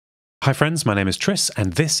Hi friends, my name is Tris,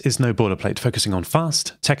 and this is No Boilerplate, focusing on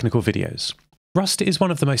fast, technical videos. Rust is one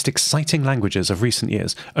of the most exciting languages of recent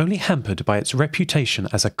years, only hampered by its reputation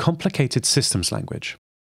as a complicated systems language.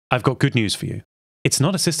 I've got good news for you. It's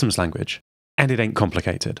not a systems language, and it ain't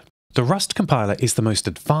complicated. The Rust compiler is the most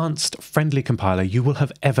advanced, friendly compiler you will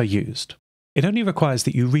have ever used. It only requires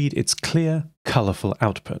that you read its clear, colourful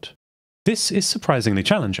output. This is surprisingly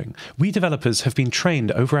challenging. We developers have been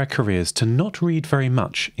trained over our careers to not read very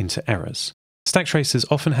much into errors. Stack traces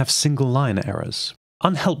often have single-line errors,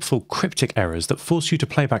 unhelpful cryptic errors that force you to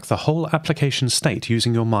play back the whole application state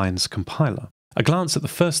using your mind's compiler. A glance at the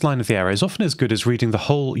first line of the error is often as good as reading the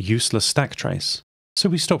whole useless stack trace. So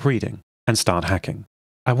we stop reading and start hacking.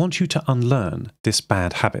 I want you to unlearn this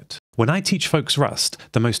bad habit. When I teach folks Rust,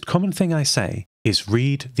 the most common thing I say is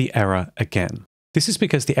read the error again. This is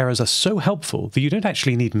because the errors are so helpful that you don't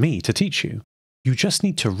actually need me to teach you. You just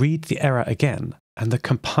need to read the error again, and the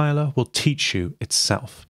compiler will teach you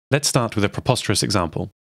itself. Let's start with a preposterous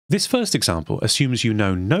example. This first example assumes you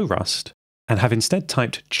know no Rust and have instead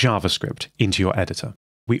typed JavaScript into your editor.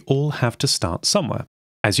 We all have to start somewhere.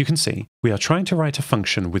 As you can see, we are trying to write a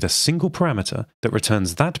function with a single parameter that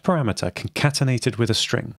returns that parameter concatenated with a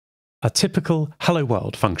string. A typical hello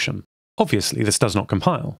world function. Obviously, this does not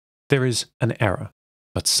compile. There is an error,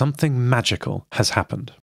 but something magical has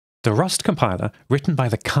happened. The Rust compiler, written by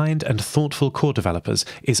the kind and thoughtful core developers,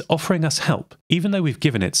 is offering us help, even though we've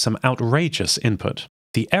given it some outrageous input.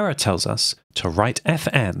 The error tells us to write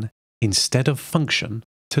fn instead of function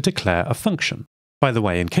to declare a function. By the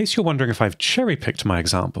way, in case you're wondering if I've cherry-picked my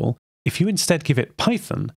example, if you instead give it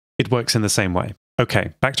Python, it works in the same way.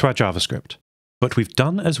 Okay, back to our JavaScript. But we've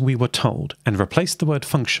done as we were told and replaced the word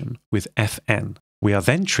function with fn. We are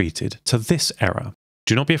then treated to this error.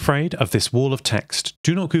 Do not be afraid of this wall of text.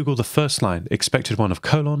 Do not Google the first line, expected one of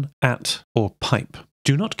colon, at, or pipe.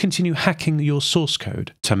 Do not continue hacking your source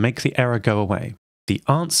code to make the error go away. The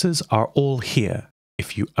answers are all here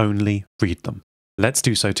if you only read them. Let's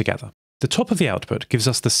do so together. The top of the output gives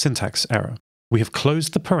us the syntax error. We have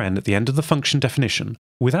closed the paren at the end of the function definition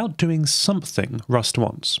without doing something Rust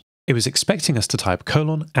wants. It was expecting us to type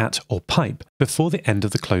colon, at, or pipe before the end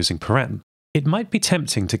of the closing paren. It might be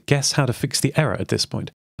tempting to guess how to fix the error at this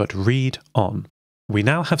point, but read on. We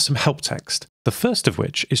now have some help text, the first of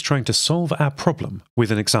which is trying to solve our problem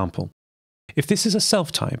with an example. If this is a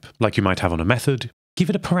self-type, like you might have on a method, give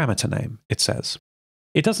it a parameter name, it says.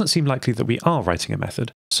 It doesn't seem likely that we are writing a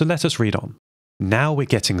method, so let us read on. Now we're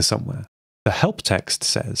getting somewhere. The help text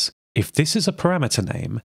says, if this is a parameter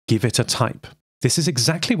name, give it a type. This is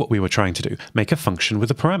exactly what we were trying to do, make a function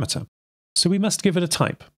with a parameter. So we must give it a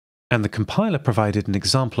type. And the compiler provided an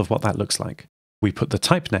example of what that looks like. We put the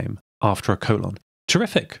type name after a colon.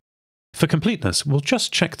 Terrific! For completeness, we'll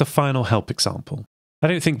just check the final help example. I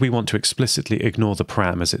don't think we want to explicitly ignore the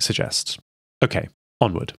param as it suggests. Okay,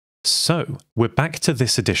 onward. So, we're back to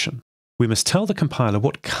this addition. We must tell the compiler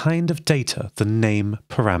what kind of data the name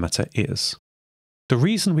parameter is. The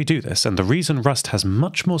reason we do this, and the reason Rust has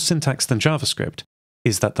much more syntax than JavaScript,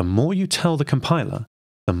 is that the more you tell the compiler,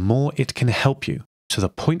 the more it can help you, to the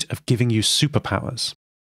point of giving you superpowers.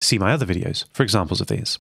 See my other videos for examples of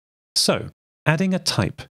these. So, adding a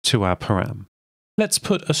type to our param. Let's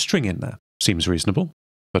put a string in there. Seems reasonable.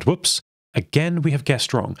 But whoops, again we have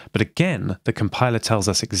guessed wrong, but again the compiler tells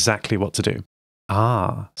us exactly what to do.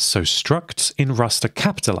 Ah, so structs in Rust are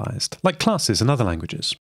capitalized, like classes in other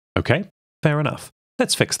languages. Okay, fair enough.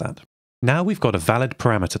 Let's fix that. Now we've got a valid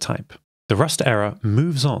parameter type. The Rust error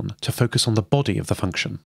moves on to focus on the body of the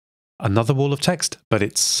function. Another wall of text, but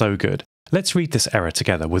it's so good. Let's read this error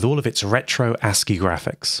together with all of its retro ASCII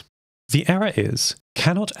graphics. The error is,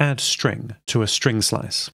 cannot add string to a string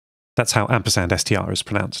slice. That's how &str is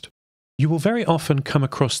pronounced. You will very often come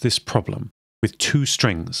across this problem with two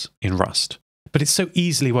strings in Rust, but it's so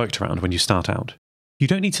easily worked around when you start out. You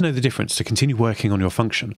don't need to know the difference to continue working on your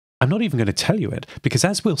function. I'm not even going to tell you it, because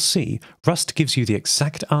as we'll see, Rust gives you the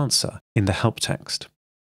exact answer in the help text.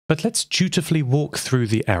 But let's dutifully walk through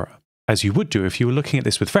the error, as you would do if you were looking at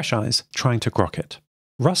this with fresh eyes, trying to grok it.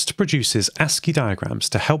 Rust produces ASCII diagrams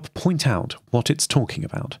to help point out what it's talking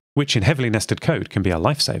about, which in heavily nested code can be a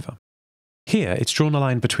lifesaver. Here, it's drawn a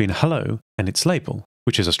line between hello and its label,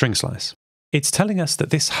 which is a string slice. It's telling us that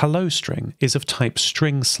this hello string is of type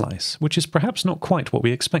string slice, which is perhaps not quite what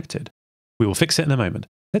we expected. We will fix it in a moment.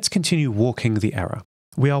 Let's continue walking the error.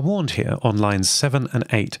 We are warned here on lines 7 and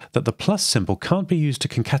 8 that the plus symbol can't be used to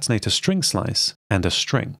concatenate a string slice and a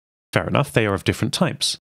string. Fair enough, they are of different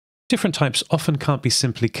types. Different types often can't be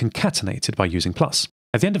simply concatenated by using plus.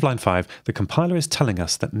 At the end of line 5, the compiler is telling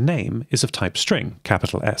us that name is of type string,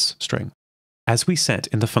 capital S string. as we set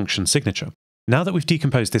in the function signature. Now that we've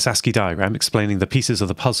decomposed this ASCII diagram explaining the pieces of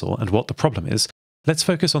the puzzle and what the problem is, let's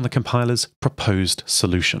focus on the compiler's proposed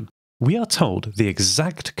solution. We are told the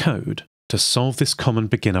exact code to solve this common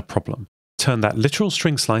beginner problem. Turn that literal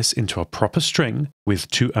string slice into a proper string with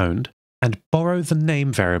toOwned, and borrow the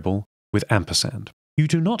name variable with ampersand. You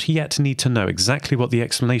do not yet need to know exactly what the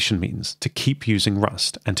explanation means to keep using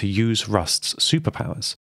Rust and to use Rust's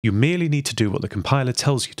superpowers. You merely need to do what the compiler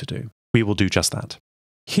tells you to do. We will do just that.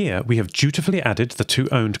 Here we have dutifully added the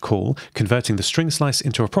toOwned call, converting the string slice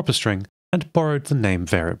into a proper string, and borrowed the name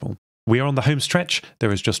variable. We are on the home stretch.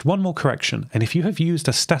 There is just one more correction, and if you have used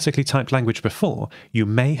a statically typed language before, you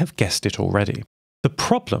may have guessed it already. The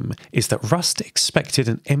problem is that Rust expected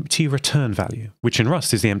an empty return value, which in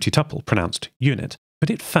Rust is the empty tuple, pronounced unit,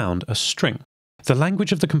 but it found a string. The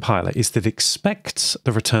language of the compiler is that it expects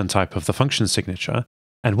the return type of the function signature,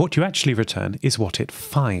 and what you actually return is what it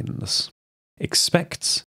finds.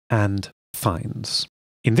 Expects and finds.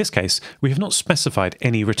 In this case, we have not specified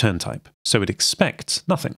any return type, so it expects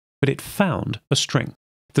nothing, but it found a string.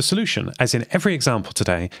 The solution, as in every example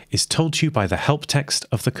today, is told to you by the help text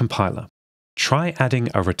of the compiler. Try adding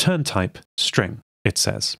a return type string, it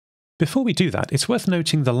says. Before we do that, it's worth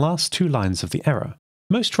noting the last two lines of the error.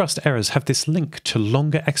 Most Rust errors have this link to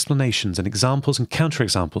longer explanations and examples and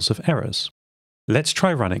counterexamples of errors. Let's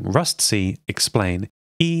try running rustc explain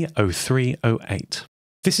E0308.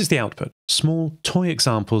 This is the output, small toy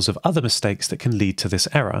examples of other mistakes that can lead to this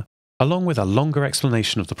error, along with a longer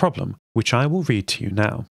explanation of the problem, which I will read to you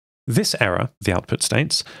now. This error, the output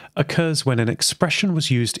states, occurs when an expression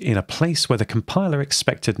was used in a place where the compiler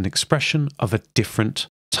expected an expression of a different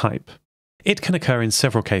type. It can occur in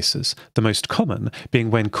several cases, the most common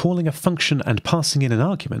being when calling a function and passing in an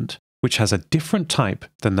argument which has a different type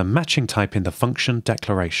than the matching type in the function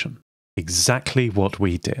declaration. Exactly what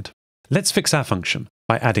we did. Let's fix our function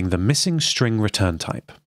by adding the missing string return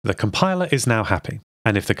type. The compiler is now happy,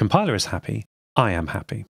 and if the compiler is happy, I am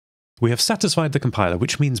happy. We have satisfied the compiler,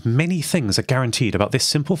 which means many things are guaranteed about this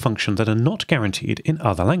simple function that are not guaranteed in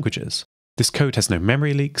other languages. This code has no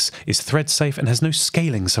memory leaks, is thread safe, and has no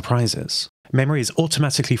scaling surprises. Memory is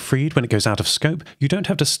automatically freed when it goes out of scope. You don't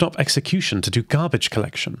have to stop execution to do garbage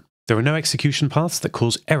collection. There are no execution paths that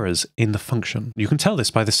cause errors in the function. You can tell this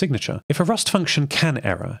by the signature. If a Rust function can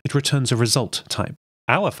error, it returns a result type.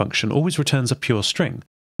 Our function always returns a pure string,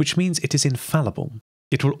 which means it is infallible.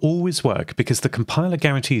 It will always work because the compiler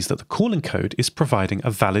guarantees that the calling code is providing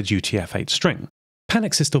a valid UTF-8 string.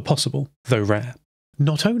 Panics is still possible, though rare.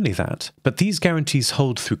 Not only that, but these guarantees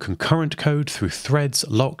hold through concurrent code, through threads,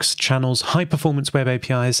 locks, channels, high-performance web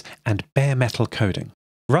APIs, and bare metal coding.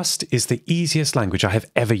 Rust is the easiest language I have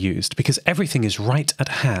ever used because everything is right at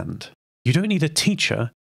hand. You don't need a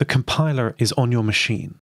teacher, the compiler is on your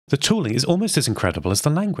machine. The tooling is almost as incredible as the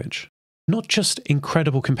language. Not just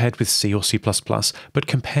incredible compared with C or C++, but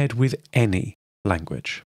compared with any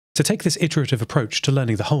language. To take this iterative approach to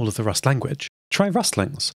learning the whole of the Rust language, try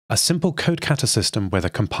Rustlings, a simple code kata system where the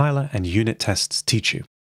compiler and unit tests teach you.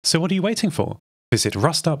 So what are you waiting for? Visit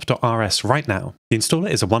rustup.rs right now. The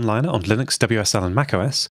installer is a one-liner on Linux, WSL and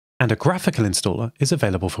macOS, and a graphical installer is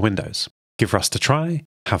available for Windows. Give Rust a try,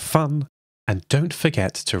 have fun, and don't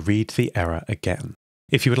forget to read the error again.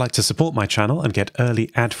 If you would like to support my channel and get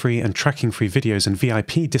early ad-free and tracking-free videos and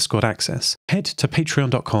VIP Discord access, head to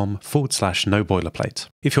patreon.com/noboilerplate.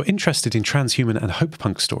 If you're interested in transhuman and hope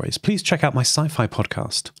punk stories, please check out my sci-fi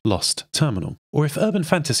podcast, Lost Terminal. Or if urban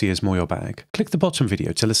fantasy is more your bag, click the bottom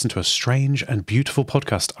video to listen to a strange and beautiful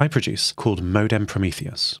podcast I produce called Modem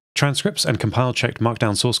Prometheus. Transcripts and compile-checked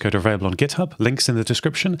markdown source code are available on GitHub, links in the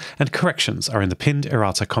description, and corrections are in the pinned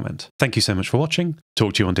ERRATA comment. Thank you so much for watching.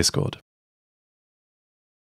 Talk to you on Discord.